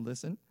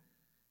Listen,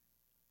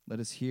 let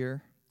us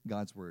hear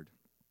God's word.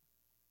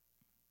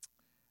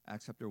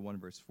 Acts chapter 1,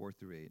 verse 4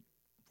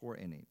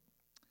 and 8.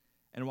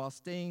 And while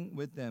staying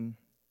with them,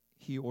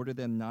 he ordered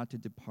them not to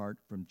depart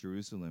from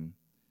Jerusalem,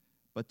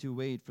 but to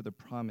wait for the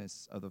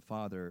promise of the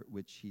Father,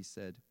 which he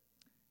said,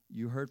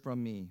 "You heard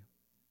from me,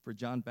 for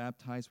John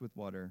baptized with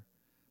water,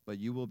 but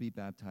you will be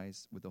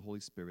baptized with the Holy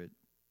Spirit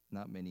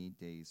not many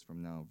days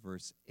from now."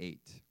 Verse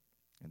 8,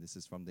 and this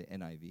is from the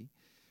NIV.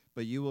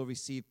 "But you will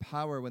receive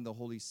power when the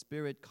Holy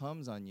Spirit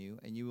comes on you,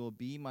 and you will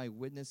be my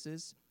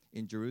witnesses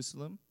in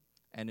Jerusalem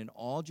and in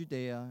all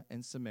Judea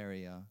and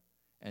Samaria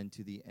and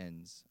to the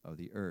ends of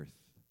the earth."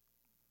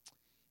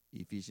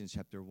 Ephesians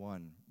chapter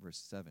 1, verse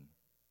 7.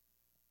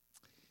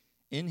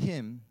 "In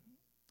him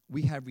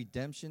we have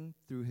redemption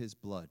through his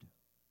blood,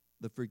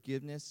 the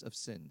forgiveness of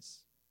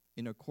sins,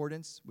 in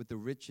accordance with the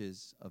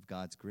riches of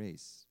God's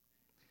grace,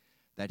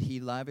 that he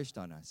lavished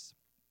on us.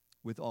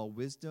 With all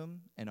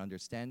wisdom and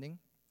understanding,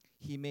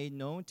 he made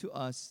known to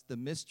us the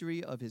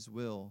mystery of his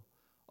will,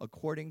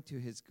 according to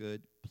his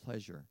good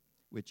pleasure,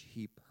 which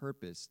he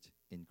purposed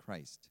in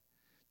Christ,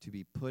 to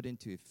be put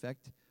into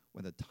effect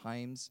when the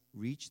times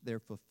reach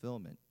their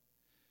fulfillment,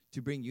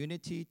 to bring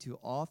unity to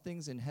all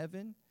things in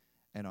heaven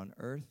and on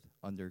earth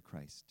under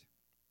Christ."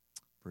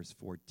 Verse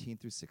 14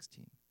 through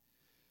 16.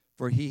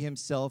 "For he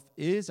himself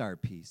is our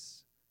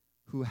peace,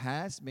 who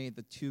has made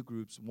the two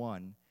groups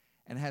one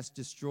and has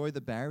destroyed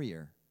the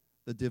barrier,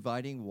 the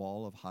dividing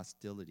wall of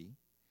hostility,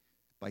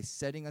 by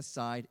setting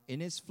aside in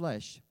his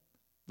flesh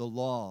the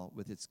law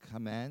with its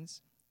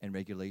commands and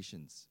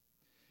regulations.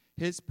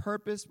 His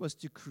purpose was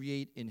to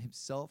create in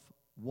himself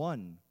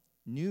one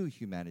new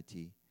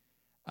humanity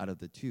out of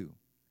the two,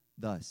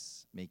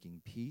 thus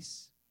making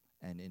peace,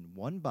 and in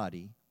one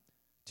body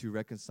to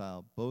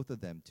reconcile both of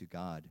them to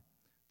God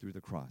through the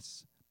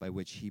cross, by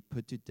which he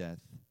put to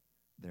death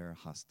their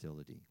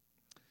hostility."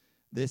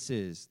 This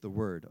is the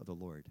word of the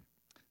Lord.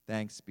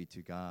 Thanks be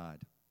to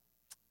God.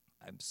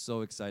 I'm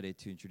so excited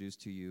to introduce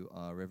to you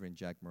Reverend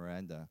Jack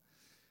Miranda.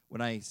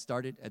 When I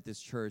started at this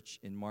church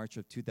in March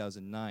of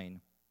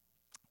 2009,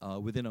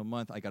 within a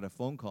month I got a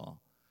phone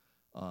call.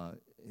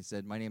 It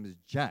said, "My name is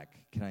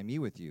Jack. Can I meet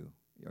with you?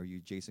 Are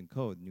you Jason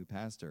Coe, the new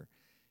pastor?"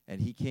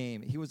 And he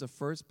came. He was the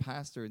first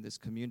pastor in this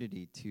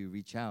community to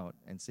reach out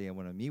and say, "I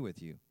want to meet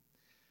with you."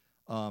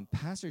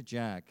 Pastor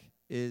Jack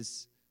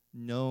is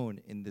known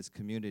in this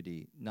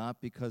community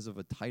not because of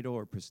a title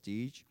or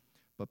prestige,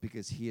 but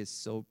because he is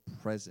so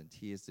present.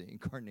 He is the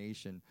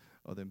incarnation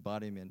of the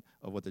embodiment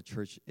of what the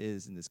church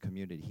is in this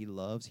community. He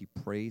loves, he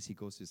prays, he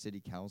goes to city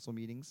council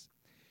meetings.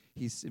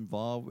 He's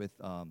involved with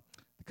the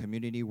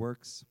community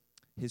works.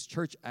 His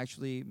church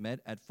actually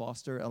met at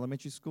Foster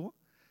Elementary School,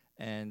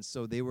 and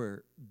so they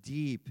were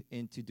deep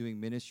into doing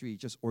ministry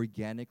just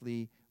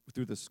organically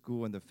through the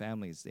school and the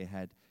families. They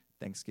had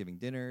Thanksgiving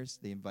dinners.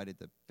 They invited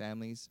the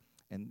families,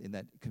 and in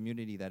that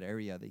community, that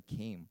area, they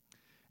came.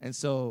 And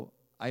so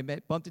I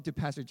bumped into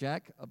Pastor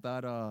Jack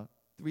about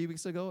 3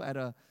 weeks ago at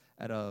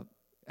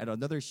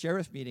another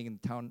sheriff meeting in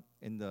town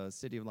in the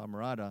city of La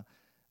Mirada,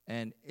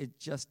 and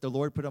the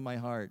Lord put on my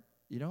heart,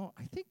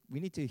 I think we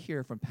need to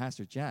hear from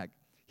Pastor Jack.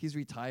 He's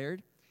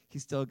retired.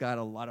 He's still got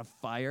a lot of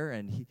fire,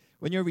 and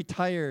when you're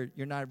retired,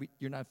 you're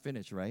not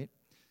finished, right?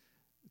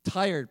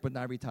 Tired but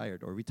not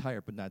retired, or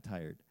retired but not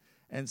tired.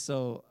 And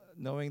so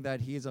knowing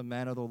that he is a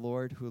man of the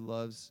Lord who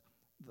loves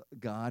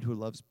God, who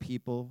loves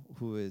people,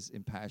 who is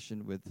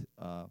impassioned with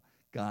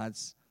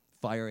God's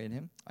fire in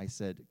him, I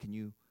said, "Can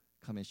you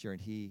come and share?"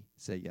 And he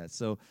said yes.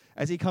 So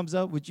as he comes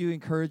up, would you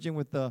encourage him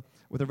with a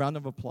round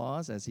of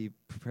applause as he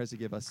prepares to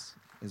give us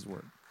his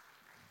word?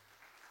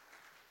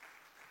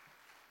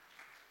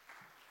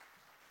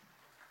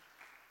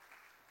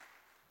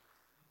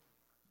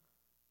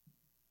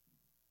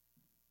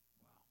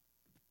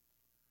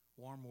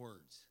 Warm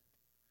words.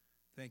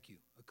 Thank you.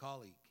 A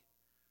colleague.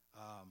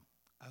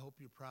 I hope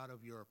you're proud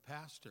of your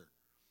pastor.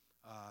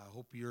 I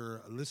hope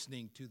you're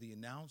listening to the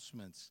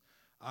announcements.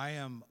 I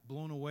am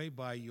blown away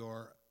by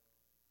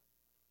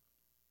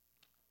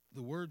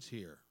the words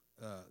here.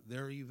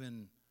 They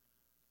even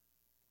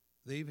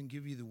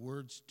give you the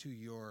words to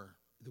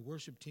the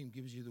worship team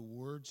gives you the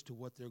words to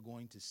what they're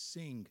going to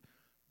sing.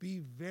 Be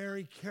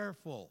very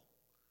careful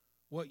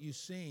what you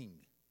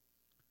sing.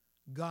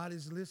 God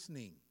is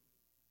listening.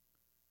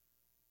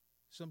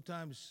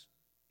 Sometimes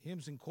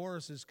hymns and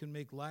choruses can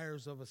make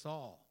liars of us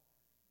all.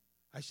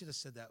 I should have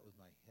said that with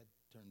my head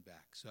turned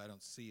back so I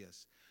don't see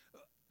us.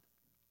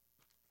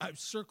 I've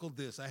circled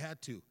this. I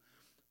had to.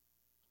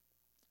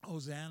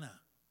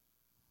 Hosanna.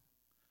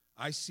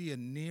 I see a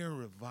near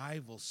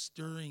revival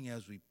stirring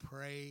as we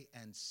pray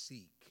and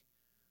seek.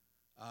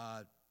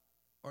 Are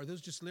those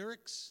just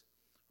lyrics?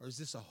 Or is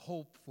this a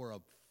hope for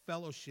a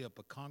fellowship,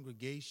 a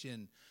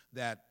congregation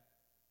that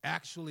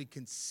actually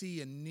can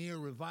see a near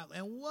revival?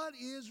 And what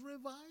is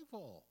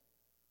revival?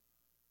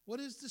 What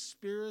is the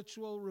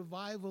spiritual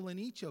revival in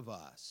each of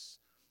us?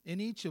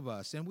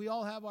 And we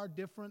all have our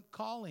different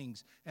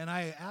callings. And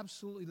I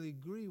absolutely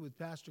agree with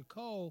Pastor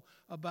Coe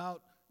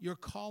about your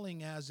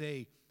calling as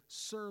a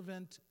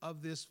servant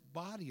of this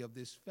body, of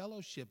this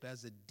fellowship,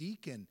 as a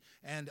deacon.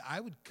 And I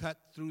would cut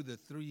through the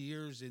 3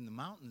 years in the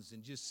mountains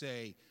and just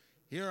say,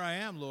 here I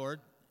am,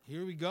 Lord,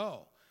 here we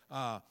go.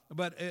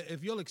 But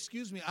if you'll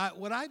excuse me,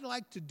 what I'd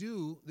like to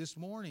do this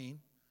morning,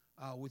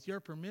 with your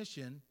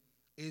permission,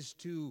 is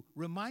to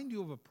remind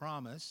you of a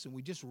promise, and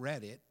we just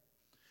read it,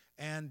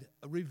 and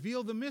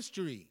reveal the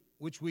mystery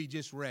which we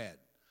just read.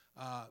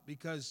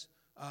 Because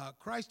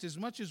Christ, as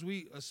much as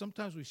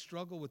sometimes we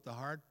struggle with the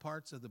hard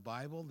parts of the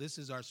Bible, this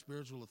is our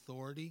spiritual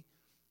authority.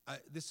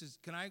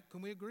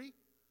 Can we agree?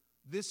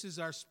 This is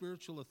our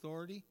spiritual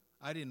authority.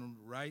 I didn't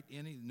write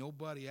any,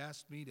 nobody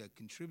asked me to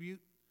contribute.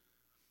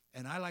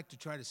 And I like to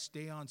try to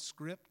stay on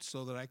script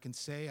so that I can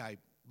say,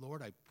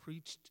 Lord, I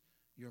preached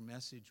your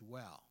message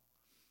well.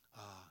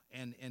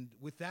 And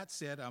with that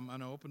said, I'm going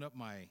to open up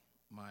my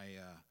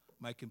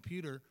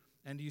computer.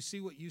 And do you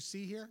see what you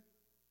see here?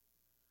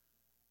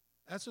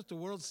 That's what the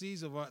world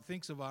thinks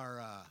of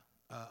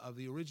of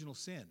the original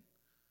sin.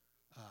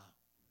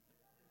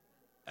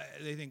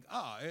 They think,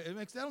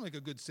 that'll make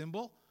a good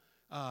symbol.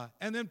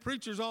 And then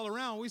preachers all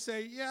around, we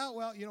say, yeah,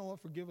 well, you know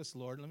what? Forgive us,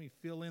 Lord. Let me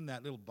fill in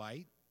that little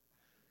bite.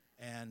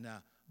 And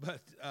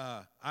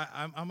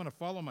I'm going to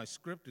follow my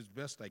script as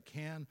best I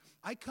can.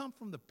 I come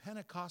from the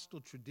Pentecostal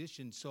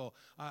tradition, so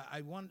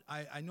I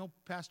know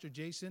Pastor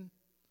Jason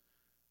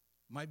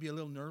might be a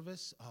little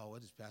nervous. Oh,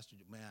 what is Pastor?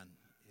 Man,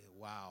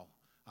 wow.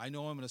 I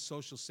know I'm in a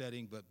social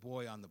setting, but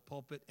boy, on the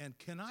pulpit. And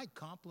can I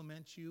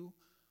compliment you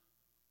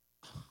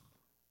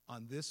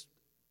on this?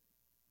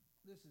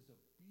 This is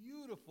a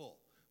beautiful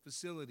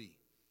facility.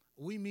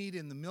 We meet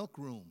in the milk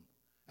room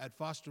at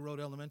Foster Road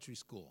Elementary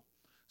School.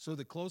 So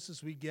the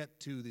closest we get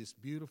to this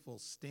beautiful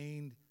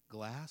stained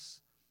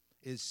glass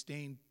is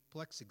stained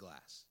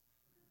plexiglass.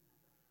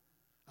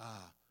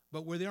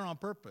 But we're there on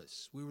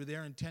purpose. We were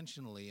there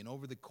intentionally. And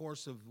over the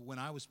course of when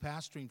I was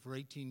pastoring for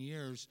 18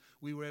 years,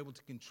 we were able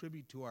to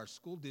contribute to our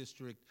school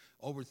district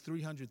over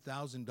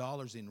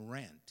 $300,000 in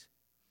rent.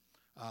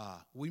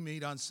 We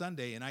meet on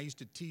Sunday, and I used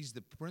to tease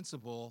the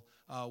principal,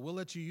 we'll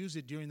let you use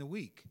it during the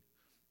week.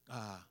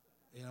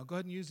 Go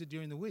ahead and use it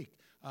during the week.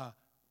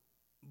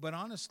 But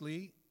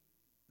honestly,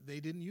 they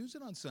didn't use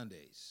it on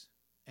Sundays.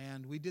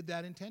 And we did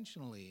that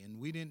intentionally. And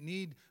we didn't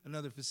need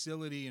another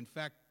facility. In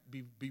fact,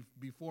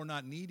 before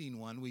not needing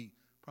one, we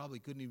probably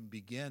couldn't even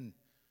begin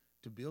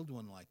to build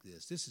one like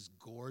this. This is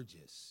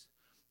gorgeous.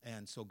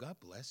 And so God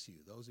bless you,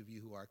 those of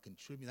you who are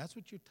contributing. That's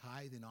what your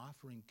tithe and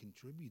offering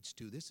contributes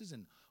to. This is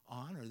an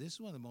honor. This is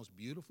one of the most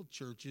beautiful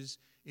churches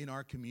in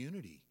our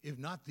community, if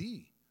not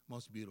the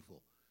most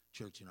beautiful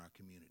church in our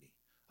community.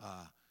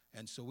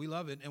 And so we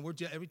love it. And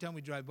every time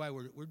we drive by,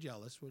 we're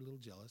jealous. We're a little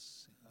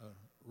jealous.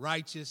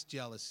 Righteous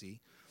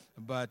jealousy.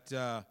 But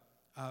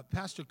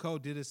Pastor Coe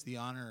did us the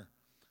honor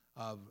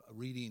of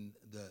reading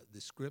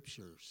the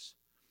scriptures.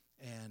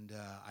 And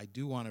I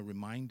do want to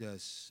remind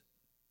us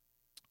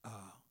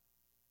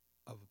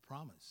of a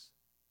promise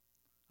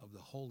of the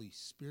Holy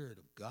Spirit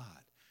of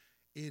God.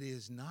 It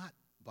is not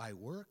by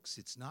works.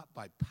 It's not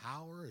by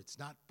power. It's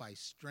not by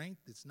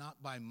strength. It's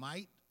not by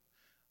might.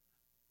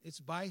 It's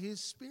by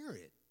His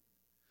Spirit.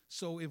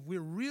 So if we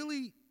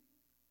really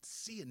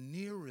see a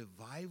near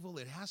revival,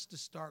 it has to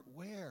start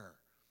where?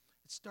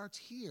 It starts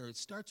here. It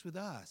starts with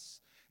us.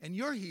 And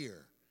you're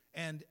here.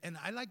 And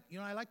I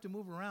like to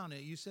move around.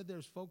 You said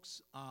there's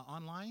folks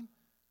online.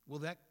 Will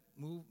that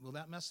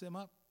mess them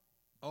up?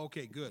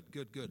 Okay, good.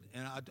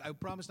 And I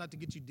promise not to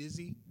get you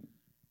dizzy,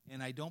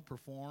 and I don't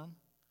perform,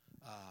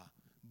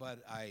 but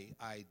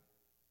I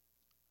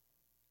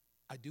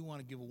do want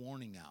to give a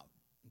warning out.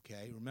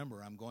 Okay,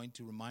 remember, I'm going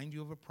to remind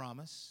you of a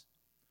promise,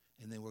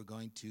 and then we're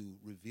going to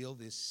reveal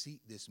this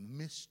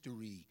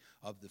mystery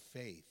of the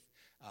faith.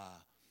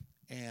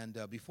 And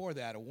before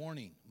that, a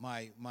warning.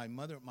 My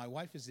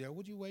wife is there.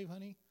 Would you wave,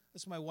 honey?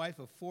 That's my wife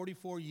of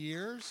 44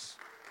 years.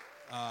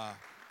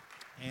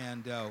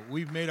 And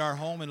we've made our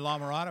home in La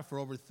Mirada for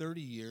over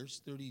 30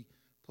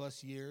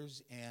 plus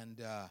years. And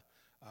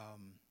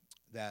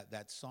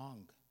that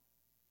song,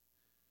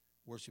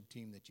 worship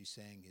team that you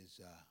sang is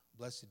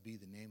Blessed Be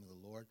the Name of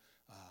the Lord.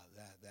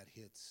 That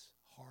hits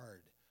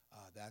hard.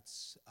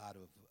 That's out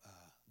of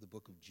the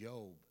book of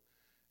Job.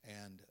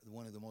 And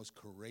one of the most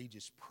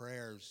courageous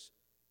prayers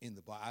in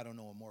the Bible. I don't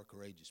know a more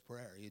courageous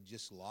prayer. He had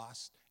just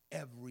lost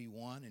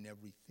everyone and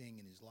everything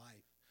in his life.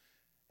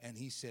 And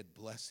he said,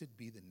 Blessed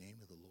be the name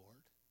of the Lord.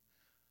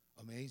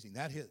 Amazing.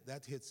 That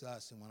hits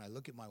us. And when I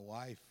look at my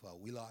wife,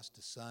 we lost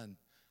a son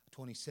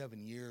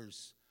 27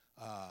 years,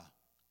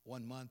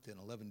 1 month and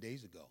 11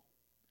 days ago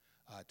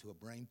to a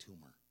brain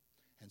tumor.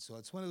 And so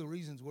it's one of the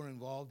reasons we're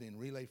involved in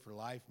Relay for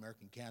Life,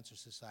 American Cancer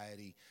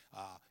Society.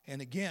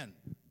 And again,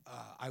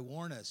 I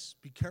warn us,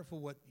 be careful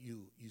what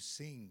you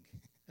sing.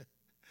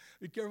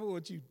 Be careful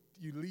what you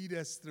lead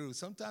us through.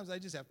 Sometimes I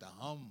just have to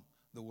hum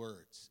the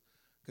words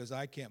because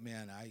I can't,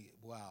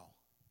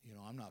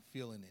 I'm not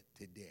feeling it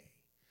today.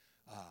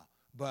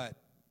 But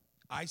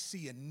I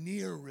see a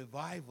near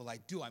revival. I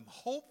do. I'm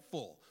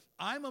hopeful.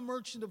 I'm a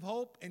merchant of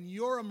hope, and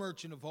you're a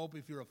merchant of hope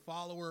if you're a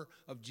follower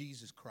of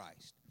Jesus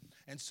Christ.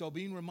 And so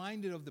being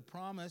reminded of the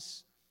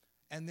promise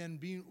and then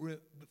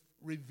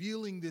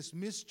revealing this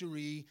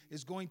mystery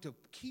is going to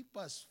keep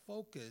us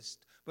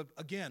focused. But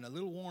again, a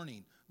little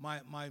warning.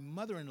 My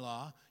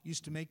mother-in-law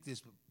used to make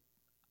this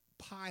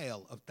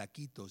pile of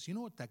taquitos. You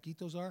know what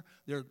taquitos are?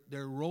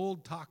 They're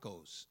rolled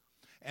tacos.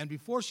 And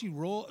before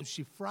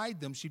she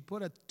fried them, she'd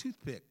put a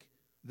toothpick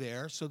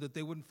there so that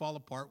they wouldn't fall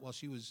apart while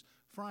she was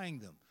frying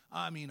them.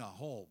 I mean,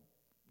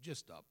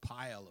 just a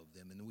pile of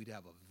them, and then we'd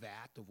have a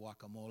vat of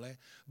guacamole.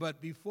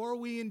 But before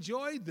we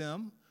enjoyed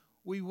them,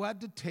 we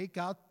had to take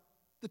out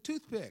the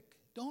toothpick.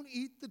 Don't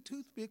eat the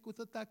toothpick with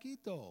a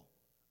taquito.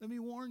 Let me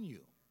warn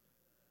you.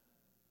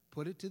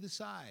 Put it to the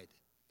side.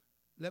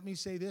 Let me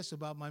say this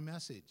about my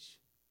message.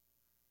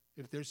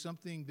 If there's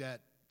something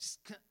that,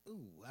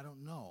 I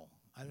don't know.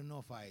 I don't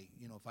know if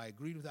I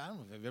agreed with that. I don't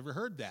know if I've ever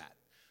heard that.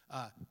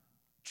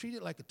 Treat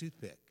it like a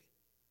toothpick.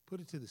 Put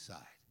it to the side.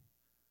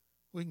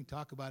 We can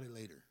talk about it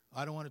later.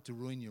 I don't want it to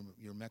ruin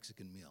your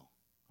Mexican meal.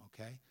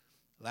 Okay?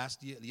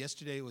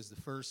 Yesterday was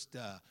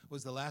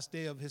the last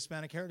day of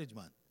Hispanic Heritage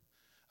Month.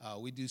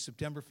 We do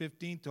September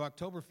 15th to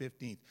October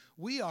 15th.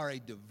 We are a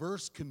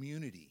diverse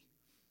community,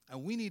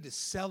 and we need to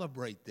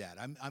celebrate that.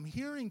 I'm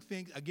hearing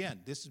things, again,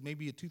 this is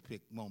maybe a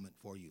toothpick moment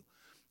for you.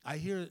 I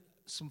hear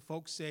some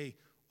folks say,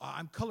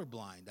 I'm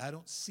colorblind. I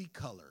don't see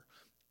color.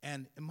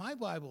 And in my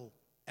Bible,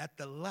 at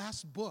the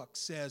last book,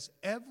 says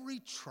every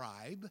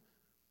tribe,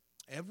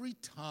 every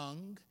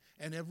tongue,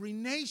 and every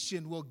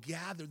nation will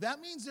gather.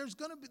 That means there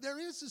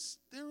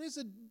is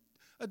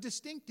a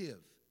distinctive.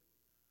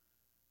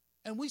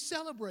 And we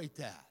celebrate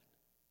that.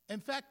 In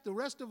fact, the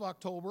rest of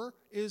October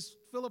is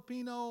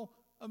Filipino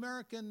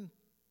American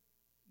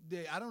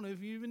Day. I don't know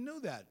if you even knew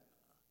that.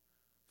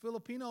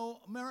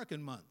 Filipino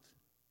American Month.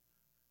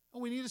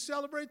 And we need to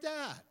celebrate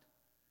that.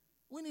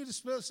 We need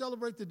to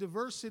celebrate the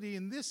diversity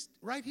in this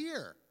right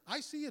here. I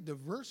see a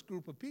diverse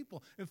group of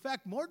people. In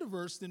fact, more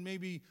diverse than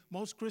maybe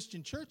most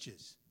Christian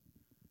churches.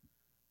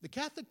 The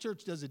Catholic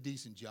Church does a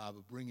decent job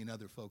of bringing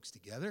other folks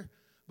together.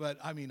 But,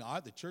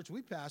 the church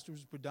we pastored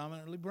was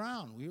predominantly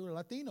brown. We were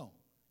Latino,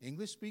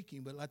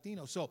 English-speaking, but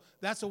Latino. So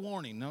that's a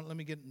warning. Now, let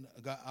me get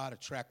out of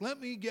track. Let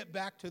me get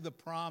back to the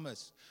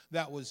promise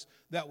that was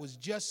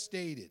just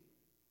stated.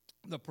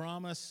 The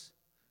promise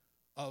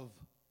of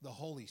the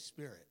Holy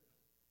Spirit.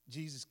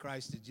 Jesus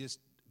Christ had just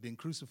been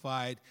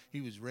crucified.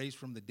 He was raised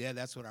from the dead.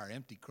 That's what our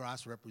empty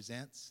cross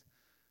represents.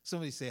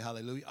 Somebody say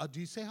hallelujah. Do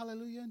you say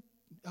hallelujah?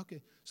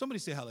 Okay. Somebody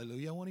say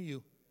hallelujah. One of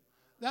you.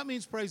 That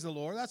means praise the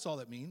Lord. That's all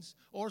it means.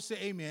 Or say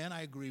amen.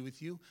 I agree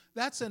with you.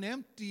 That's an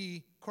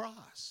empty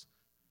cross.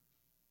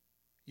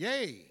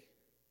 Yay.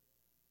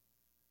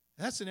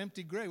 That's an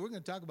empty grave. We're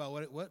going to talk about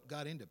what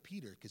got into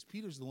Peter, because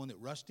Peter's the one that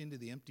rushed into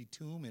the empty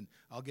tomb, and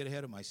I'll get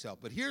ahead of myself.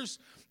 But here's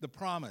the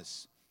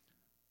promise.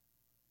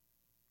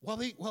 While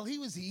he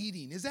was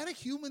eating, is that a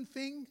human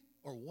thing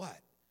or what?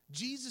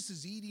 Jesus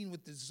is eating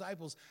with the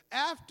disciples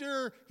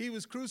after he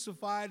was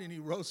crucified and he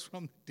rose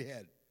from the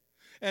dead.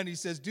 And he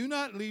says, do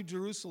not leave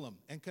Jerusalem.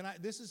 And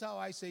this is how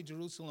I say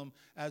Jerusalem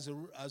as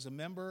a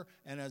member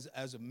and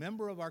as a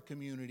member of our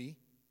community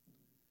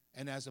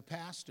and as a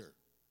pastor.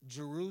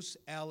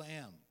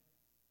 Jerusalem.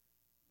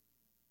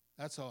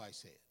 That's how I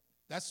say it.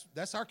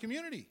 That's our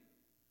community.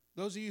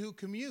 Those of you who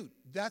commute,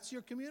 that's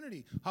your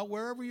community.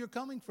 Wherever you're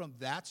coming from,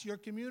 that's your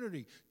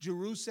community.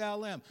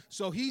 Jerusalem.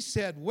 So he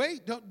said,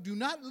 wait, do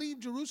not leave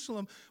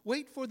Jerusalem.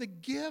 Wait for the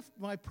gift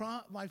my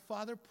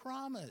Father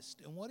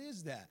promised. And what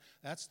is that?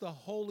 That's the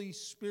Holy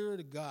Spirit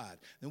of God.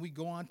 Then we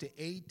go on to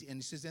 8, and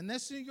he says, and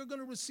this you're going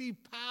to receive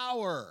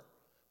power.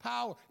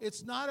 Power.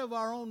 It's not of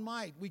our own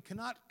might. We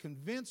cannot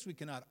convince, we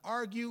cannot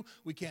argue,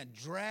 we can't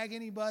drag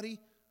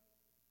anybody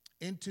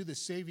into the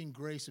saving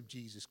grace of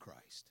Jesus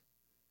Christ.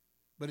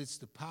 But it's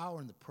the power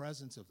and the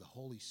presence of the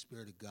Holy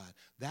Spirit of God.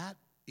 That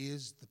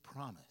is the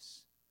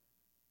promise.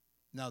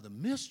 Now the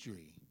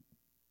mystery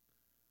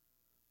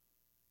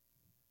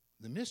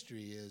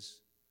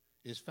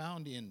is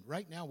found in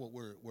right now what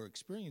we're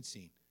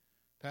experiencing.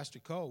 Pastor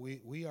Coe,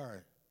 we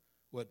are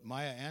what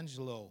Maya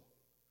Angelou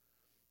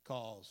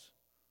calls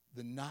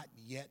the not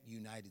yet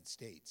United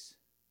States.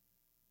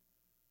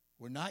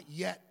 We're not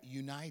yet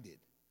united.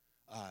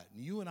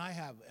 You and I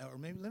have, or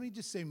maybe let me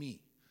just say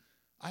me.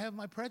 I have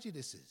my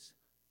prejudices.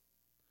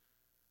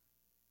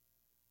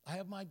 I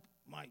have my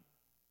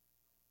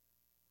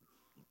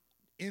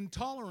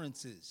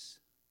intolerances.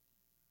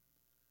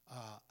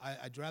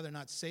 I'd rather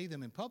not say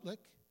them in public,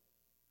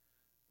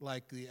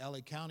 like the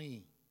LA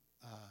County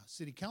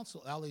City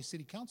Council, LA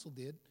City Council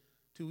did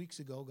 2 weeks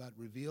ago, got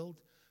revealed.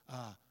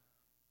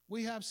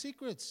 We have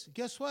secrets.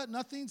 Guess what?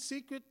 Nothing's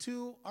secret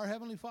to our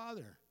Heavenly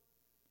Father.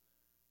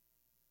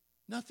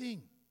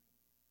 Nothing.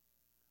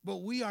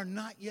 But we are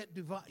not yet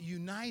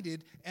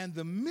united, and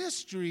the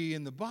mystery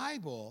in the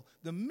Bible,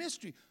 the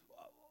mystery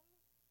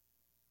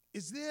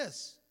is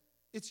this.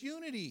 It's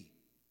unity.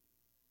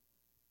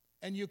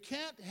 And you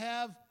can't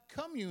have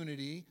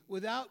community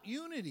without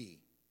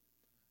unity.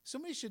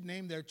 Somebody should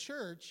name their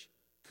church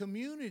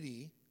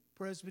Community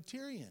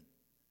Presbyterian.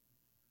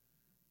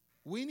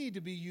 We need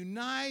to be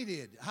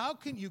united.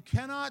 You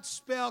cannot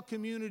spell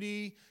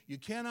community, you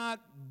cannot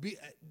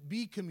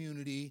be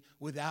community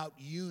without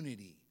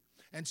unity.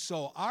 And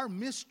so our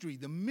mystery,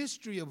 the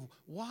mystery of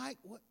why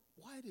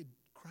did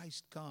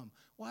Christ come?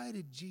 Why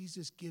did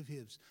Jesus give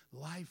his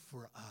life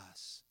for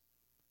us?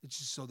 It's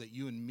just so that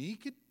you and me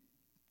could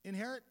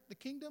inherit the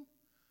kingdom?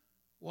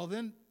 Well,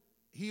 then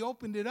he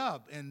opened it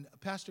up, and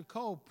Pastor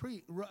Cole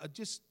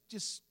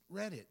just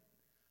read it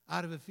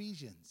out of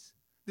Ephesians.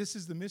 This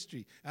is the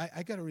mystery.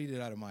 I got to read it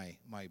out of my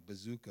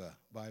Bazooka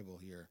Bible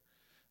here.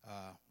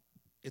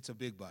 It's a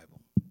big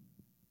Bible.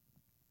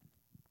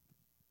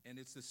 And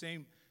it's the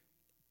same.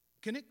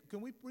 Can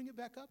we bring it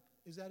back up?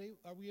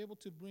 Are we able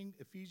to bring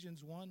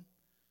Ephesians 1?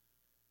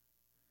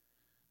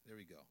 There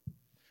we go.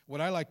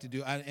 What I like to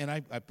do, I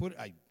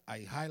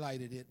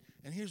highlighted it,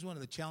 and here's one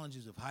of the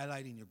challenges of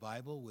highlighting your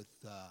Bible with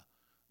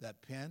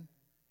that pen.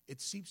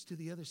 It seeps to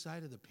the other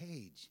side of the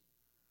page.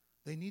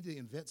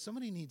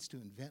 Somebody needs to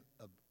invent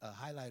a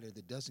highlighter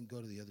that doesn't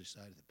go to the other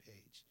side of the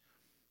page.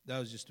 That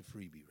was just a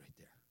freebie right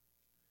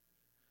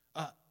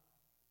there.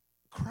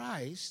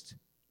 Christ,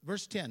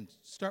 verse 10,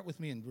 start with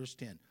me in verse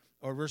 10,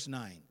 or verse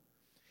 9.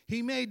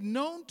 He made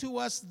known to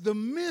us the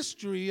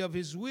mystery of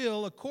his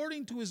will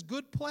according to his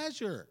good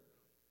pleasure,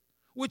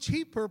 which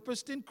he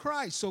purposed in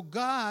Christ. So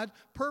God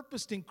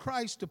purposed in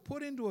Christ to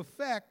put into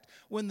effect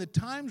when the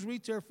times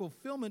reach their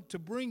fulfillment to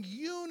bring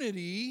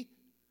unity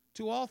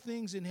to all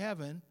things in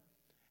heaven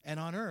and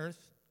on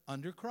earth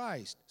under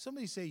Christ.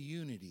 Somebody say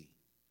unity.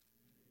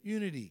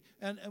 Unity.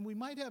 And we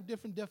might have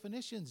different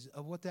definitions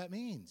of what that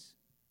means.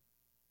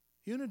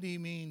 Unity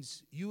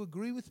means you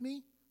agree with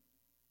me?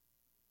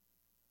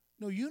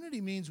 No,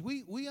 unity means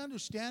we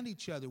understand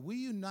each other. We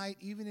unite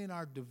even in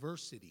our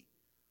diversity.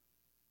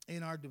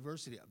 In our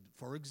diversity.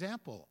 For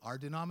example, our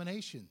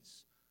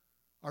denominations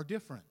are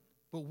different.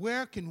 But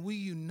where can we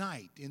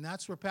unite? And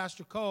that's where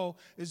Pastor Coe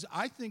is,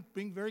 I think,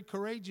 being very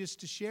courageous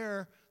to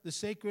share the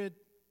sacred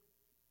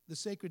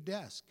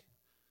desk.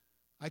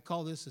 I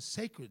call this a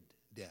sacred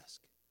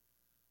desk.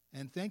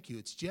 And thank you,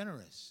 it's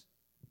generous.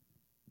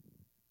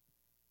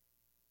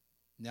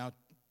 Now,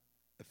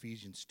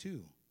 Ephesians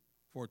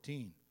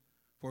 2:14.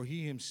 For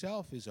he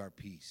himself is our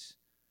peace,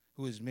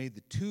 who has made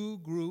the two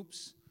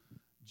groups,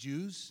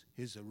 Jews,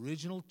 his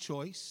original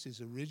choice,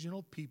 his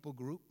original people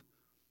group,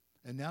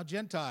 and now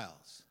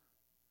Gentiles,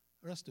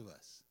 the rest of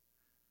us.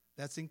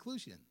 That's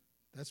inclusion.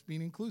 That's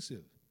being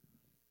inclusive.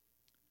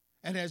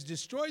 And has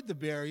destroyed the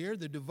barrier,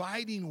 the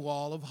dividing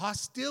wall of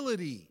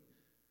hostility.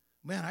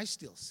 Man, I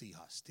still see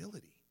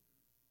hostility.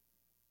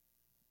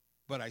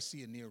 But I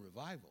see a near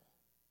revival.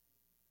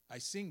 I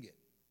sing it.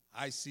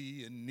 I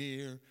see a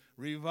near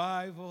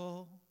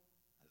revival.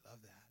 I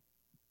love that.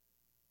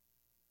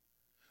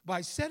 By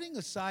setting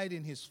aside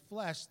in his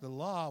flesh the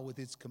law with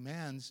its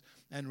commands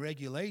and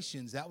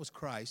regulations, that was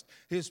Christ,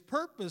 his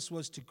purpose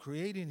was to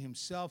create in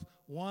himself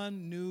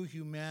one new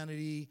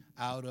humanity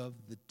out of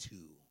the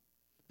two.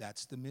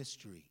 That's the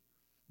mystery.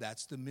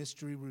 That's the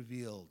mystery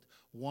revealed.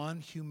 One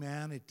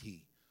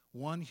humanity.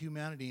 One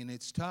humanity, and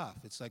it's tough.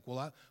 It's like,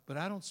 but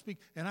I don't speak.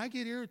 And I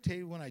get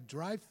irritated when I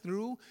drive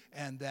through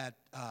and that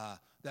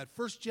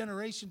first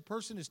generation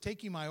person is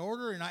taking my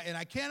order and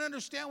I can't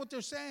understand what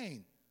they're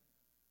saying.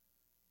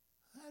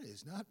 That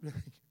is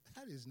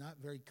not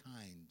very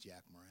kind,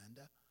 Jack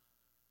Miranda.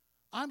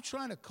 I'm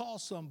trying to call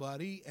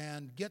somebody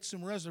and get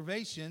some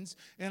reservations,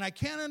 and I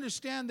can't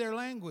understand their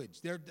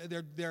language,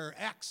 their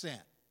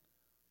accent.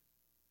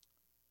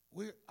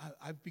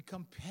 I've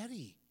become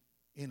petty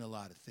in a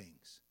lot of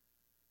things.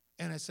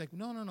 And it's like,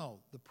 no.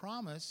 The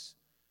promise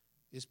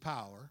is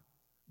power.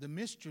 The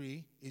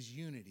mystery is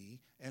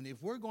unity. And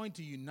if we're going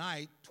to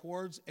unite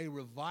towards a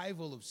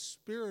revival of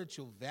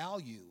spiritual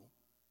value,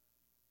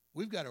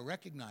 we've got to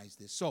recognize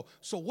this. So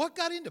what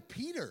got into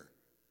Peter?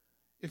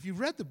 If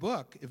you've read the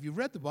book, if you've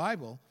read the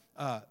Bible,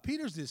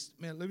 Peter's this,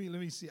 man, let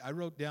me see. I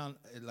wrote down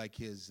like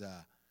his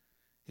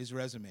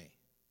resume.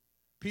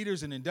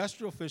 Peter's an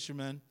industrial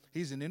fisherman.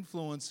 He's an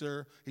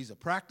influencer. He's a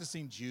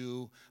practicing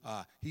Jew.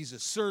 He's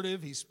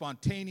assertive. He's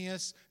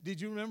spontaneous.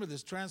 Did you remember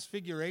this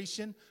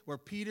transfiguration where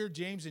Peter,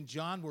 James, and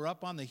John were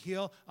up on the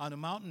hill, on a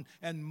mountain,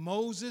 and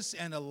Moses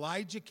and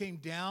Elijah came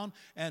down,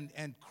 and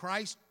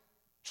Christ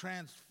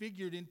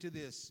transfigured into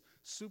this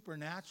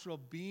supernatural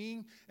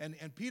being, and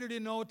Peter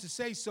didn't know what to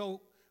say. So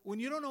when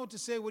you don't know what to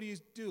say, what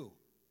do?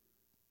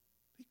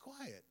 Be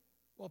quiet.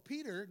 Well,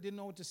 Peter didn't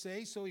know what to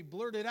say, so he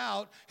blurted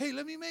out, hey,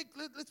 let me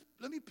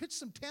pitch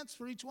some tents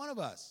for each one of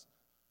us.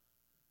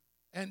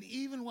 And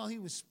even while he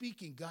was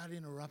speaking, God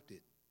interrupted.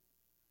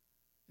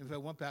 In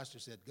fact, one pastor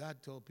said,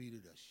 God told Peter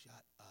to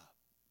shut up.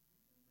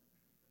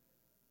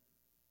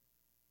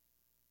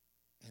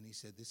 And he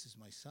said, this is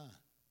my son,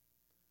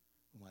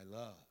 whom I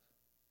love,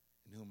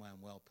 in whom I am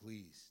well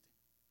pleased.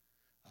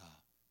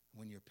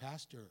 When your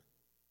pastor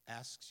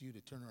asks you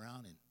to turn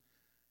around and,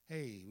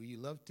 hey, were you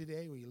loved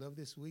today? Were you loved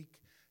this week?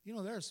 You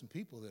know, there are some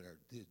people that are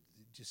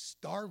just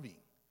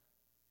starving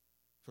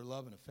for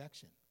love and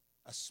affection.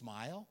 A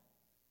smile,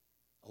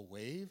 a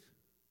wave,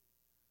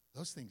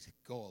 Those things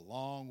go a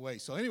long way.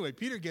 So anyway,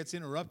 Peter gets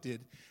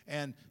interrupted,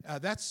 and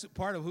that's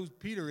part of who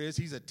Peter is.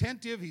 He's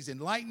attentive, he's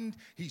enlightened,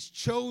 he's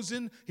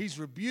chosen, he's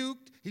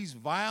rebuked, he's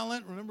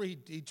violent. Remember,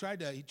 he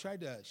tried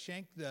to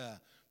shank the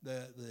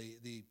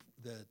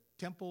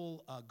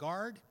temple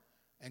guard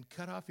and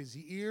cut off his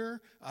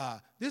ear.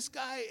 This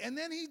guy, and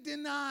then he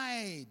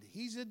denied.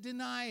 He's a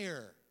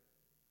denier.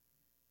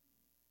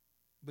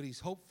 But he's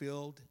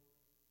hope-filled.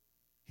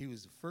 He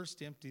was the first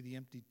to enter the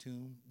empty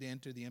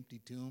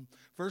tomb,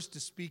 first to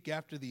speak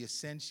after the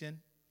ascension.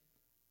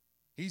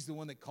 He's the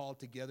one that called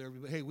together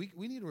everybody. Hey,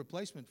 we need a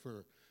replacement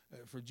for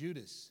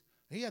Judas.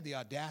 He had the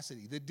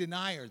audacity, the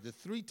denier, the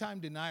 3-time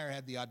denier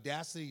had the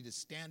audacity to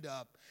stand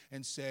up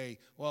and say,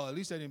 well, at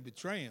least I didn't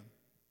betray him,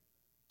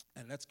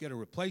 and let's get a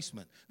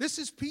replacement. This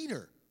is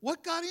Peter.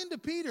 What got into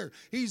Peter?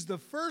 He's the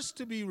first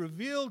to be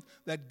revealed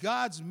that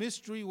God's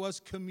mystery was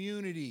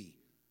community.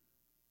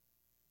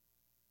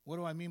 What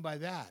do I mean by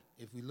that?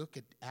 If we look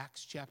at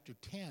Acts chapter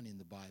 10 in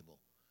the Bible,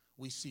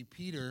 we see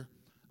Peter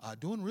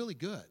doing really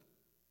good.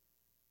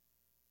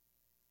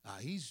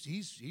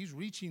 He's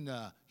reaching.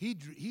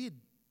 He had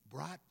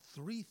brought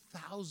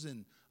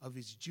 3,000 of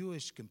his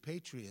Jewish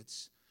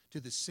compatriots to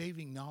the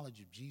saving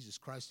knowledge of Jesus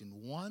Christ in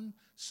one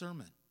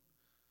sermon.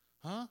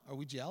 Huh? Are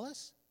we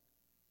jealous?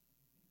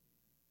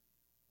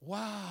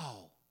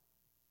 Wow.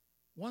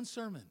 One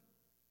sermon.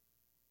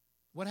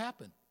 What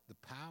happened? The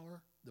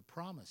power, the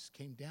promise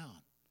came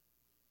down.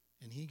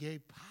 And he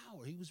gave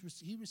power. He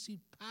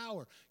received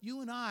power.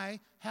 You and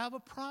I have a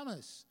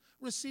promise.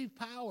 Receive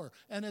power.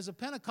 And as a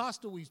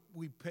Pentecostal,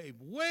 we pay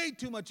way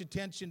too much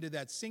attention to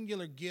that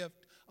singular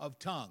gift of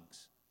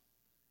tongues.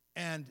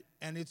 And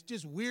it's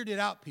just weirded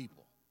out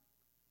people.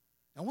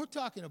 And we're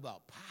talking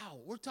about power.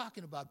 We're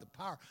talking about the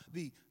power.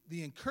 The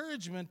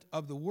encouragement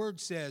of the word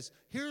says,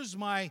 here's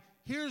my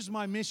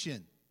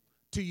mission,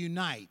 to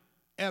unite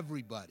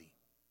everybody.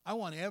 I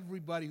want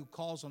everybody who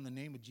calls on the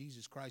name of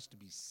Jesus Christ to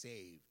be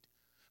saved.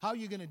 How are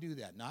you going to do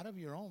that? Not of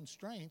your own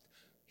strength.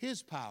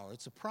 His power.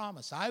 It's a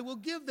promise. I will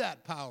give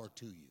that power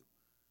to you.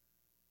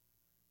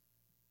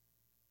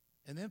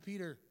 And then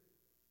Peter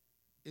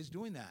is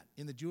doing that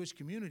in the Jewish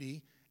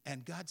community,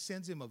 and God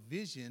sends him a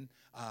vision.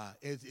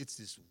 It's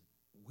this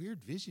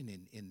weird vision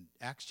in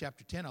Acts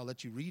chapter 10. I'll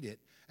let you read it.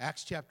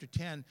 Acts chapter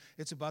 10,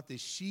 it's about this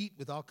sheet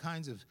with all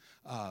kinds of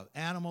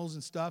animals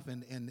and stuff,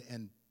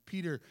 and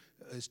Peter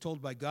is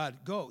told by God,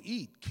 go,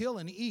 eat, kill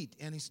and eat.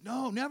 And he's,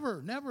 no,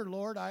 never,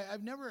 Lord.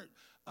 I've never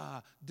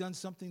done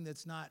something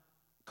that's not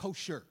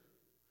kosher.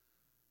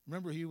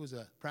 Remember, he was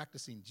a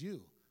practicing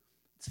Jew.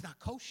 It's not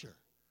kosher.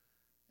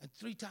 And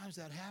 3 times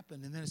that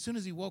happened. And then as soon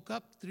as he woke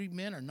up, 3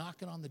 men are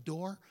knocking on the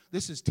door.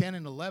 This is 10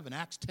 and 11,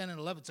 Acts 10 and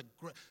 11. It's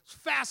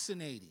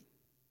fascinating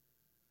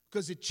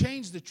because it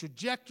changed the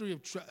trajectory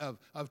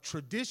of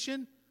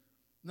tradition.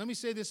 Let me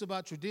say this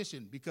about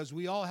tradition, because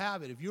we all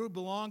have it. If you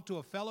belong to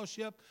a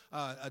fellowship,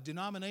 a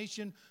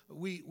denomination,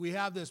 we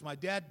have this. My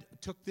dad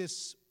took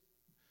this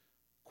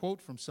quote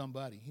from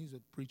somebody. He's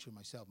a preacher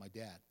myself, my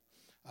dad.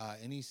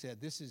 And he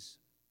said, this is,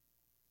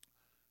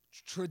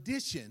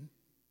 tradition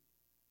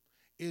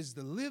is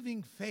the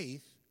living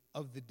faith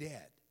of the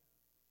dead.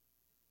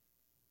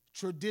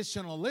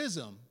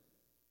 Traditionalism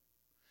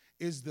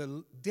is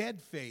the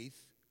dead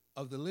faith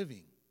of the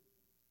living.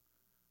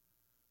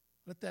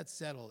 Let that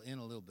settle in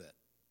a little bit.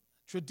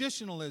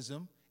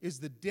 Traditionalism is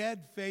the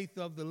dead faith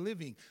of the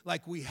living.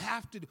 Like we've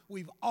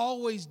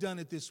always done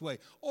it this way.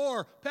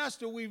 Or,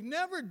 Pastor, we've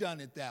never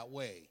done it that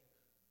way.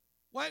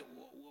 Why?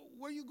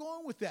 Where are you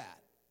going with that?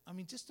 I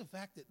mean, just the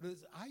fact that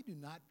I do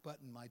not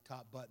button my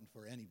top button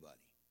for anybody,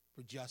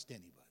 for just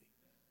anybody.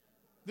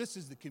 This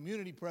is the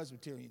Community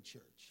Presbyterian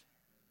Church.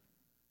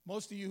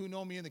 Most of you who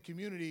know me in the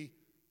community,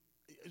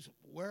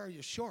 where are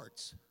your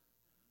shorts?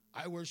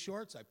 I wear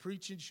shorts. I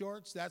preach in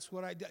shorts. That's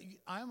what I do.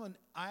 I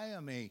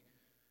am a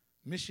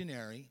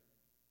missionary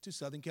to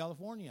Southern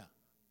California.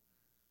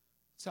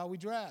 That's how we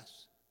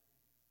dress.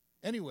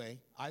 Anyway,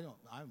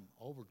 I'm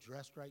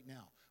overdressed right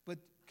now. But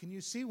can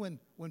you see when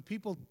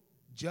people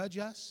judge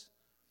us?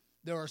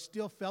 There are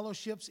still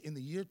fellowships in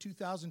the year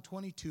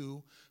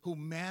 2022 who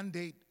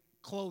mandate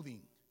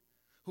clothing,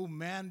 who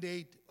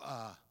mandate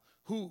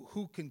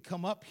who can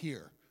come up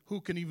here,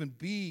 who can even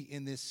be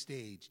in this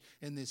stage,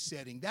 in this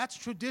setting. That's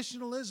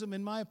traditionalism,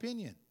 in my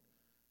opinion.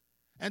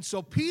 And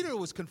so Peter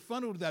was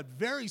confronted with that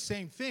very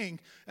same thing,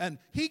 and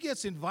he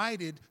gets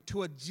invited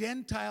to a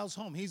Gentile's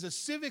home. He's a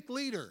civic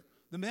leader.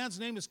 The man's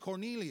name is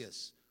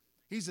Cornelius.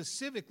 He's a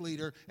civic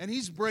leader, and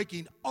he's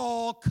breaking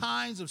all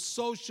kinds of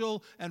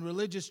social and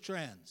religious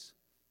trends.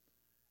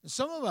 And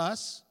some of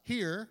us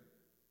here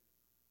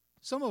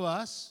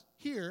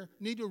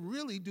need to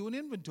really do an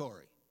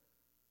inventory.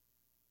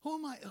 Who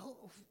am I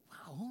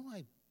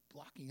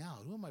blocking out?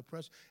 Who am I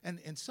pressing?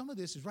 And some of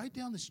this is right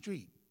down the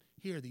street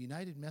here, the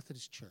United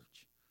Methodist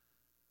Church.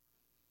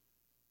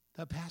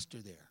 The pastor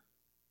there,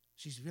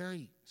 she's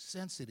very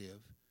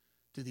sensitive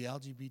to the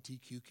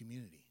LGBTQ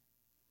community.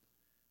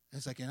 And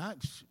it's like, and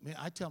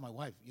I tell my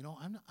wife,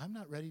 I'm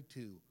not ready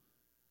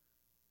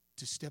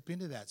to step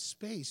into that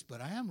space,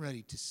 but I am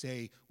ready to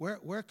say,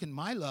 where can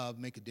my love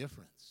make a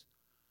difference?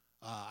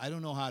 I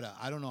don't know how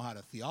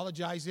to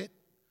theologize it.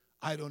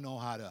 I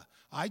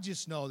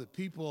just know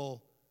that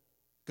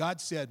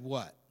God said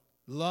what?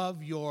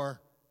 Love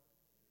your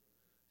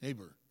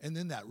neighbor. And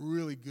then that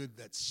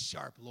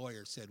sharp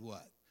lawyer said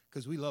what?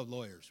 Because we love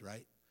lawyers,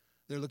 right?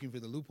 They're looking for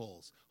the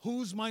loopholes.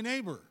 Who's my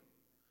neighbor?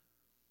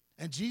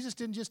 And Jesus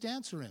didn't just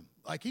answer him.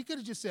 Like he could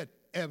have just said,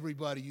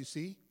 everybody you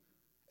see.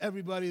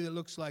 Everybody that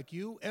looks like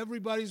you.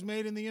 Everybody's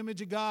made in the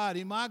image of God.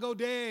 Imago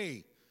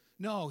Dei.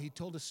 No, he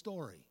told a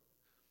story.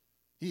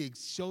 He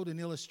showed an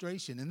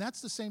illustration. And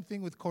that's the same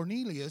thing with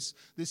Cornelius,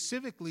 the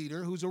civic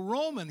leader who's a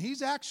Roman.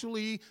 He's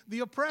actually the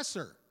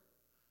oppressor.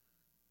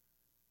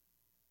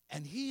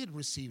 And he had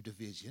received a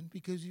vision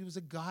because he was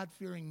a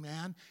God-fearing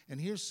man. And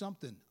here's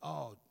something.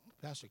 Oh,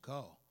 Pastor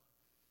Coe.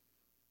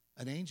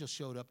 An angel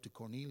showed up to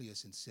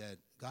Cornelius and said,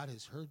 God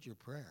has heard your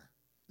prayer.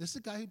 This is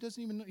a guy who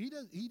doesn't even know,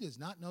 he does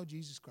not know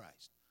Jesus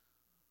Christ.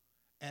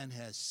 And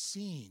has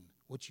seen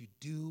what you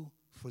do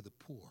for the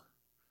poor.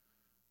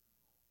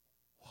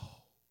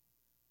 Whoa.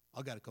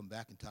 I've got to come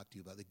back and talk to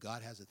you about that.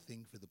 God has a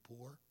thing for the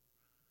poor.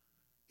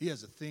 He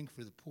has a thing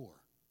for the poor.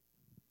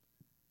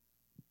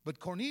 But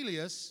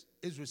Cornelius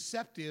is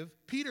receptive.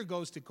 Peter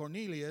goes to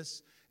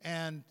Cornelius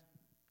and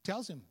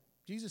tells him,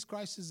 Jesus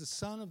Christ is the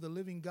Son of the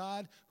living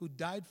God who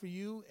died for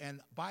you,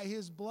 and by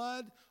his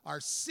blood our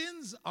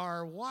sins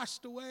are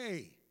washed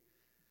away.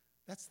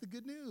 That's the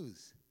good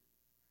news.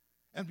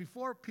 And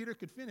before Peter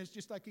could finish,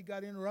 just like he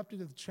got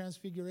interrupted at the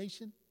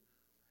transfiguration,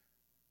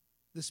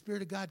 the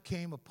Spirit of God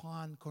came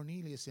upon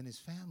Cornelius and his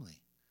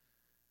family.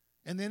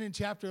 And then in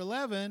chapter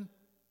 11,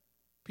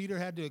 Peter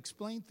had to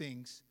explain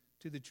things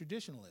to the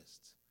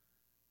traditionalists.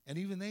 And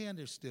even they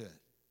understood.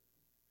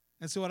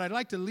 And so what I'd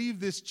like to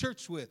leave this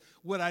church with,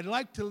 what I'd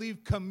like to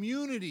leave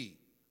Community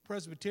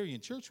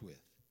Presbyterian Church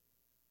with,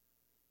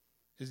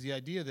 is the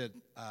idea that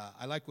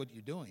I like what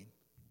you're doing,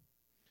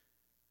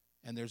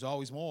 and there's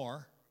always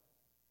more.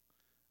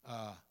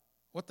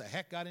 What the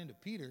heck got into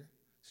Peter,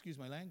 excuse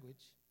my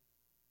language,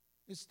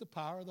 it's the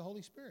power of the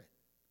Holy Spirit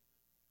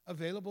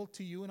available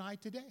to you and I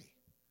today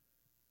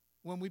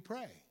when we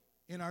pray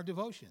in our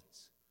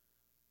devotions.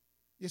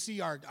 You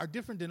see, our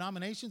different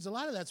denominations, a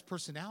lot of that's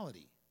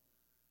personality.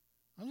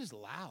 I'm just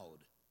loud.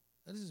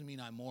 That doesn't mean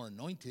I'm more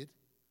anointed.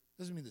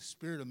 Doesn't mean the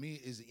Spirit of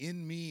me is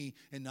in me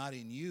and not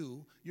in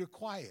you. You're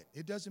quiet.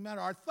 It doesn't matter.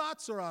 Our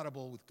thoughts are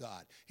audible with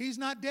God. He's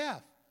not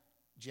deaf.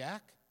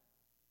 Jack,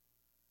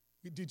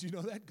 did you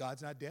know that?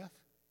 God's not deaf.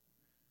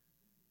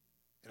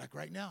 Like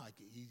right now,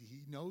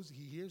 he knows,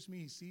 he hears me,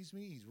 he sees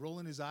me, he's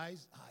rolling his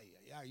eyes.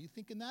 Are you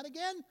thinking that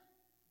again?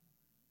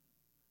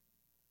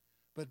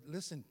 But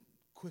listen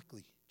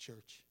quickly,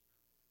 church.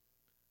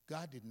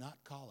 God did not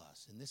call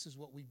us, and this is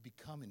what we've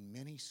become in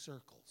many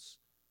circles.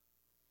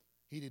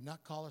 He did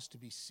not call us to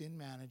be sin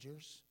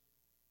managers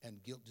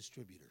and guilt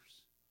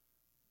distributors.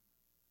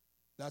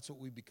 That's what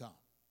we've become.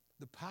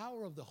 The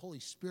power of the Holy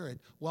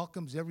Spirit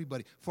welcomes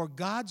everybody. For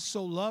God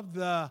so loved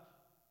the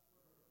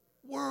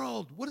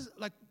world. What is it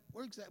like?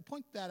 Where exactly?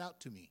 Point that out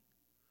to me.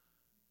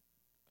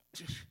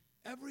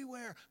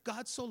 Everywhere.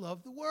 God so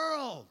loved the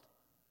world.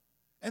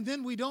 And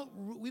then we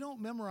don't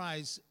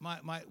memorize,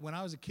 when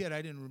I was a kid,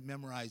 I didn't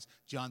memorize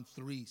John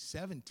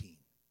 3:17.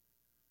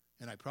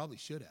 And I probably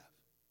should have.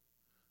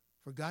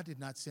 For God did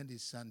not send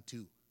his Son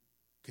to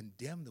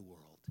condemn the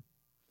world,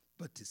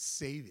 but to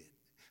save it.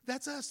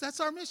 That's us. That's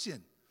our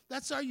mission.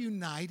 That's our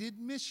united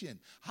mission.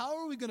 How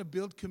are we going to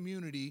build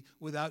community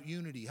without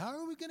unity? How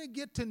are we going to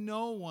get to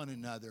know one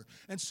another?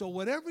 And so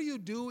whatever you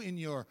do in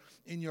your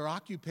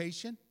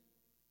occupation,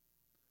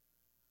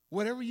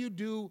 whatever you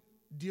do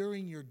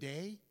during your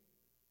day,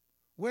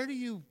 where do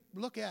you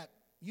look at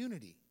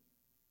unity?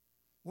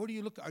 Where do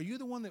you look? Are you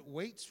the one that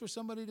waits for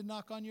somebody to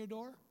knock on your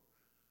door?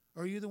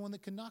 Or are you the one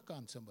that can knock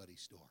on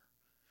somebody's door?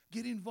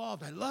 Get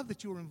involved. I love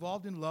that you were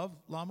involved in Love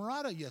La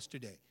Mirada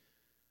yesterday.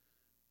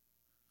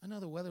 I know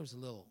the weather was a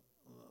little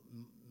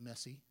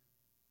messy,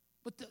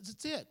 but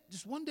that's it.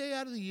 Just one day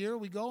out of the year,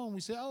 we go and we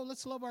say, oh,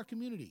 let's love our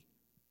community.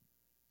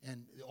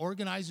 And the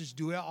organizers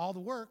do all the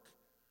work.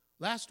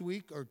 Last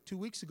week or 2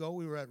 weeks ago,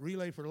 we were at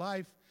Relay for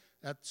Life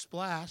at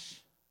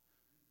Splash,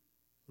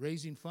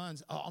 raising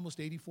funds, almost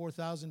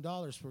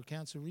 $84,000 for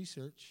cancer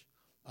research.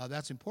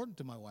 That's important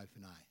to my wife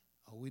and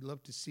I. We'd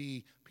love to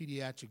see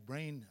pediatric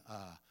brain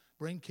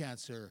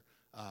cancer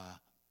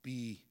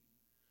be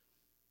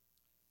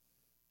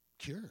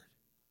cured.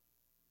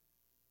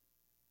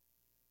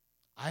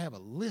 I have a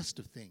list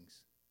of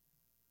things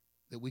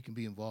that we can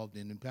be involved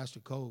in, and Pastor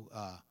Coe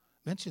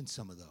mentioned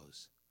some of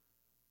those.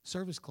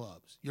 Service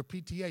clubs, your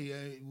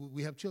PTA,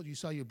 we have children. You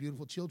saw your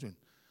beautiful children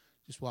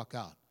just walk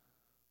out.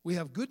 We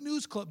have Good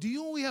News Club. Do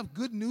you know we have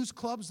Good News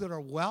Clubs that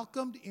are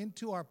welcomed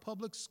into our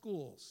public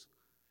schools?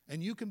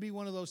 And you can be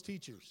one of those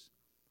teachers.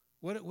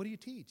 What do you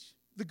teach?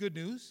 The good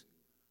news?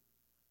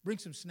 Bring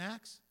some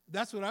snacks?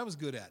 That's what I was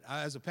good at.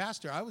 As a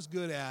pastor, I was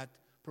good at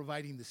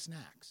providing the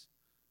snacks.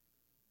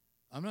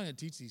 I'm not going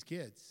to teach these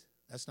kids.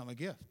 That's not my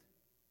gift.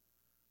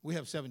 We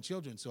have 7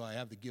 children, so I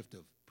have the gift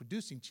of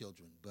producing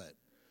children, but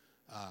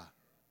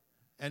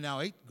and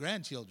now 8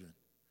 grandchildren.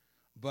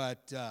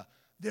 But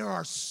there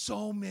are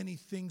so many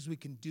things we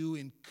can do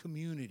in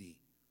community.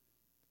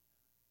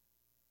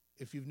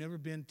 If you've never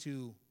been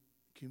to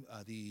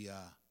the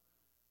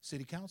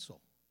city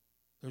council,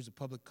 there's a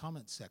public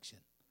comment section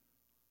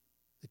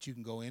that you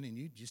can go in and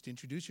you just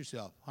introduce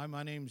yourself. Hi,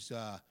 my name's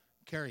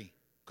Kari,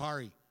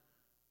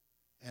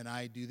 and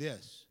I do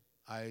this.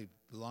 I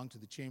belong to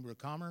the Chamber of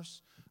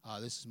Commerce.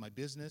 This is my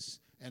business,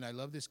 and I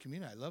love this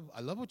community.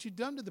 I love what you've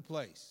done to the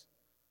place.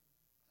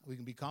 We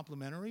can be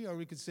complimentary, or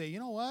we could say, you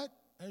know what?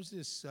 There's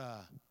this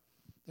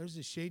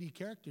shady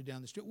character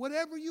down the street.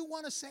 Whatever you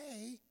want to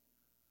say,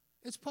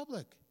 it's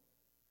public.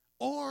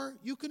 Or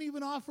you can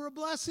even offer a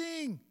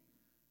blessing.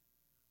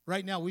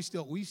 Right now, we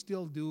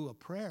still do a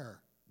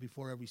prayer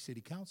before every city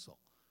council.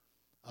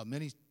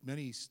 Many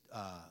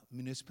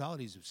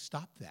municipalities have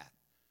stopped that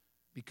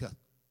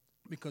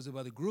because of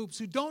other groups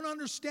who don't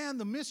understand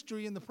the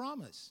mystery and the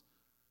promise.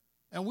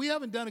 And we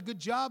haven't done a good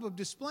job of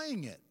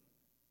displaying it.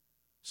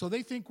 So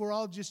they think we're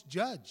all just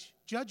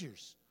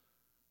judgers.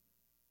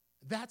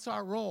 That's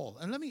our role.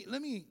 And let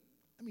me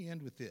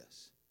end with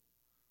this.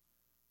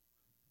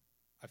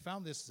 I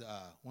found this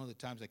one of the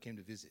times I came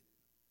to visit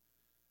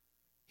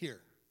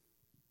here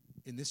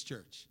in this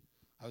church.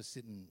 I was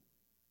sitting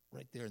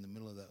right there in the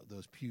middle of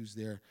those pews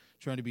there,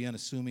 trying to be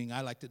unassuming.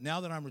 I like to,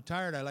 now that I'm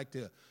retired,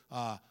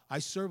 I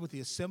serve with the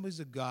Assemblies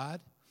of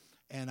God,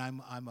 and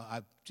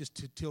I've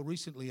just till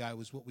recently I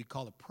was what we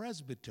call a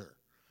presbyter,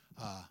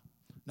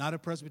 not a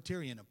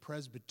Presbyterian, a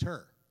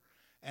presbyter,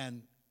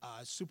 and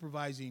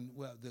supervising.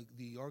 Well,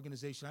 the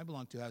organization I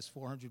belong to has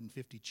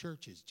 450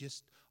 churches,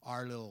 just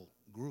our little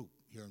group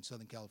here in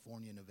Southern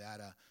California,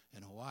 Nevada,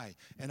 and Hawaii.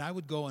 And I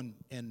would go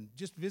and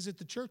just visit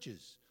the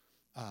churches.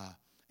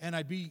 And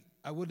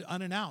I would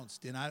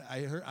unannounced, and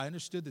I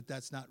understood that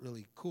that's not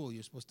really cool.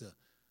 You're supposed to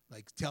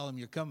tell them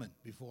you're coming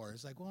before.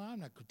 It's like, well, I'm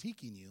not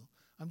critiquing you.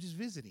 I'm just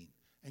visiting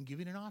and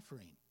giving an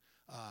offering.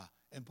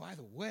 And by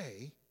the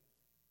way,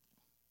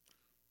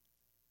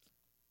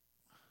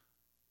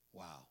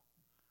 wow,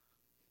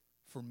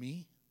 for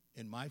me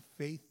in my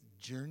faith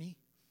journey,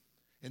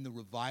 in the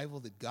revival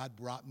that God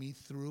brought me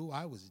through,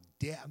 I was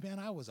dead. Man,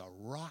 I was a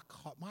rock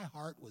hard. My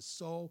heart was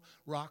so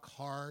rock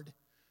hard.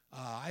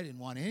 I didn't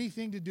want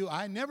anything to do.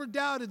 I never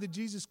doubted that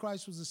Jesus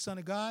Christ was the Son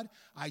of God.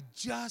 I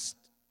just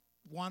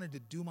wanted to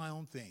do my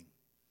own thing.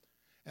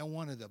 And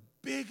one of the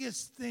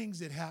biggest things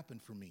that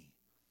happened for me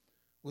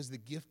was the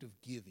gift of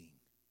giving.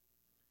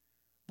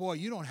 Boy,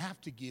 you don't have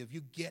to give.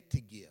 You get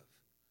to give.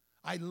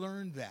 I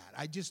learned that.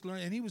 I just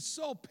learned. And he was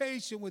so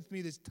patient with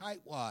me, this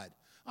tightwad.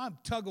 I'm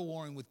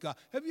tug-of-warring with God.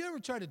 Have you ever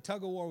tried to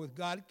tug-of-war with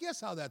God? Guess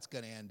how that's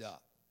going to end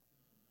up.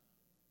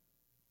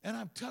 And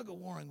I'm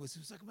tug-of-warring with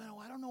him. It's like, man,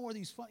 I don't know where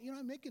these funds,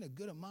 I'm making a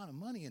good amount of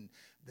money, and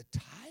the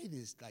tithe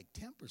is like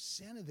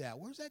 10% of that.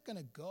 Where's that going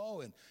to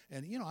go? And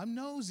I'm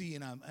nosy,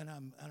 and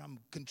I'm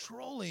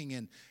controlling,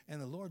 and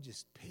the Lord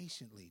just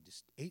patiently,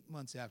 just 8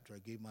 months after I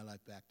gave my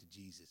life back to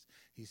Jesus,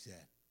 he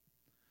said,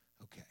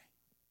 okay,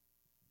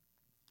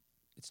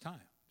 it's time.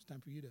 It's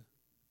time for you to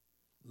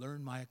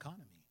learn my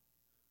economy.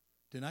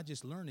 To not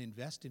just learn,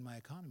 invest in my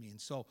economy.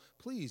 And so,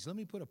 please, let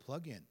me put a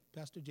plug in.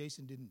 Pastor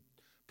Jason didn't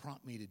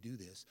prompt me to do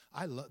this.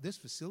 This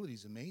facility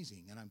is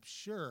amazing, and I'm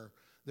sure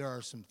there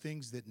are some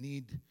things that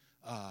need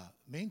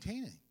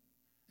maintaining.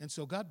 And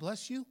so God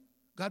bless you.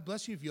 God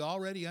bless you if you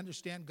already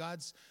understand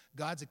God's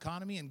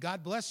economy, and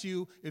God bless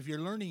you if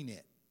you're learning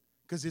it,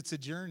 because it's a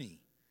journey.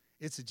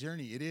 It's a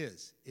journey. It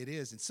is. It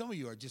is. And some of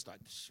you are just like,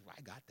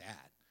 I got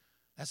that.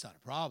 That's not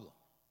a problem.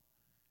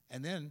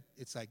 And then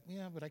it's like,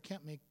 yeah, but I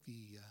can't make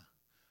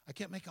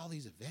all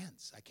these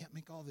events. I can't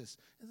make all this.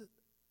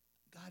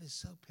 God is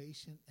so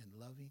patient and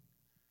loving.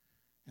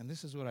 And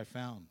this is what I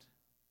found.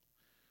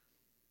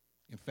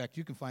 In fact,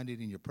 you can find it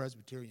in your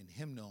Presbyterian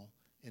hymnal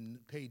in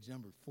page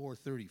number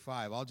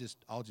 435. I'll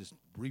just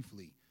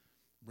briefly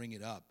bring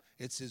it up.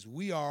 It says,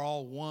 "We are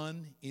all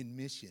one in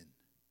mission."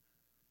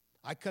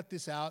 I cut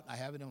this out. I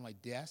have it on my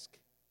desk.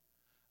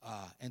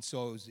 And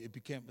so it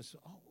became,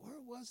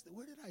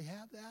 where did I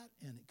have that?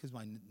 And because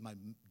my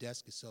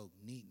desk is so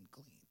neat and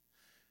clean.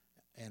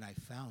 And I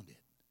found it.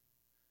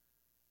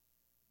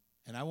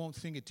 And I won't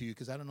sing it to you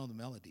because I don't know the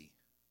melody.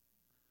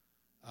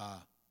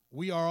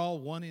 We are all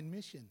one in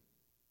mission.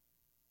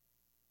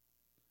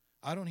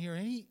 I don't hear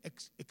any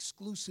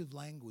exclusive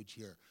language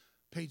here.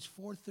 Page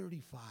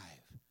 435.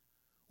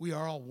 We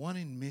are all one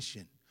in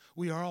mission.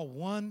 We are all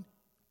one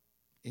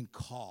in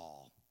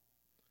call.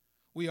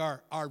 We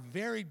are our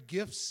varied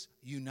gifts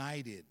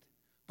united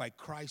by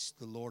Christ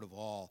the Lord of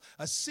all.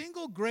 A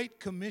single great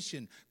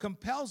commission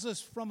compels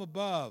us from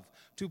above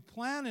to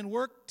plan and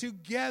work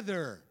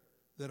together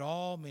that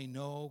all may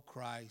know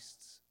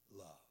Christ's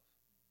love.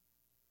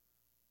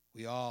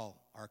 We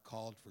all are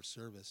called for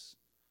service,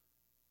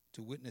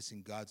 to witness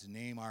in God's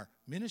name. Our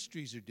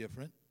ministries are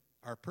different.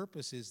 Our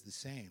purpose is the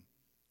same,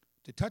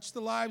 to touch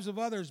the lives of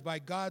others by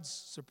God's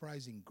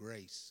surprising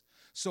grace,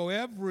 so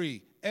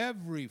every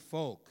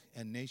folk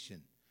and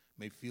nation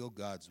may feel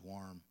God's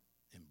warm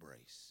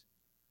embrace.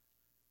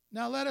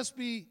 Now let us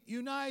be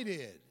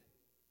united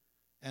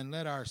and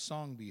let our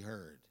song be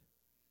heard.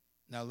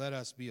 Now let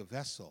us be a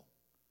vessel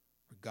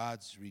for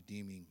God's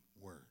redeeming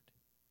word.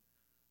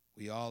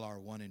 We all are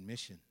one in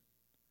mission.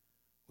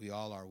 We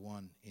all are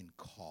one in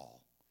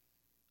call.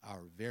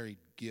 Our varied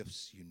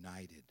gifts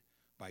united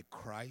by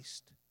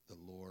Christ, the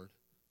Lord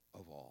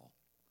of all.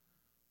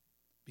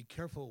 Be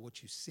careful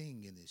what you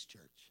sing in this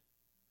church.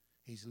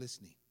 He's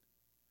listening.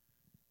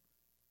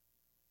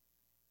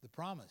 The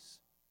promise,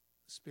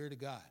 the Spirit of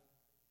God,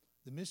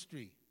 the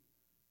mystery,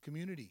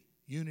 community,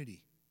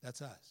 unity,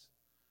 that's us.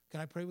 Can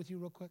I pray with you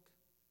real quick?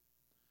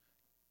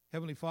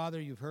 Heavenly Father,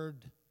 you've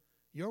heard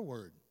your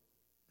word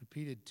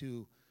repeated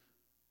to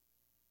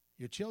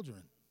your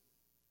children.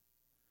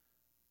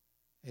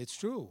 It's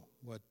true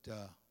what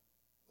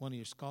one of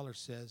your scholars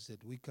says,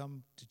 that we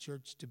come to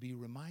church to be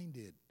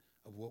reminded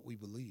of what we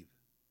believe.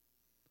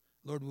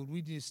 Lord, would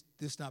we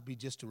this not be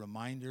just a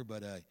reminder,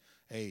 but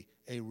a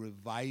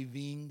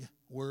reviving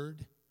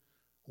word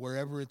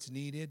wherever it's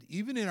needed?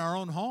 Even in our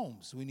own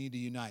homes, we need to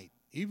unite.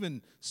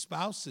 Even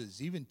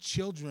spouses, even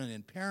children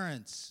and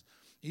parents,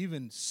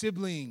 even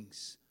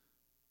siblings,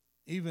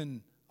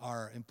 even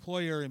our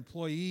employer,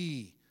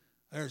 employee.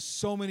 There are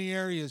so many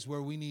areas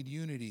where we need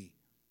unity.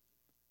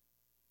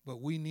 But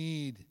we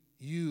need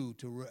you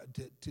to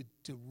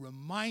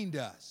remind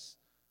us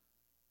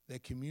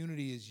that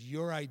community is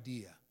your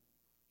idea.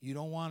 You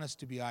don't want us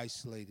to be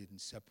isolated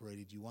and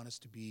separated. You want us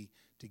to be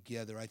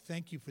together. I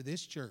thank you for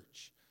this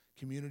church,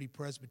 Community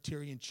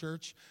Presbyterian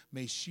Church.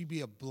 May she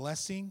be a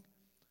blessing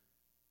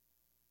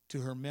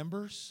to her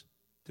members,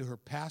 to her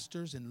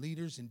pastors and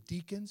leaders and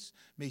deacons.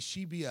 May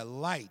she be a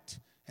light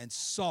and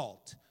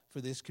salt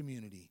for this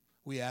community.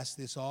 We ask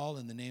this all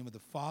in the name of the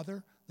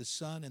Father, the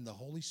Son, and the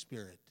Holy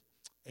Spirit.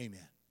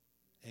 Amen.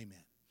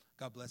 Amen.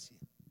 God bless you.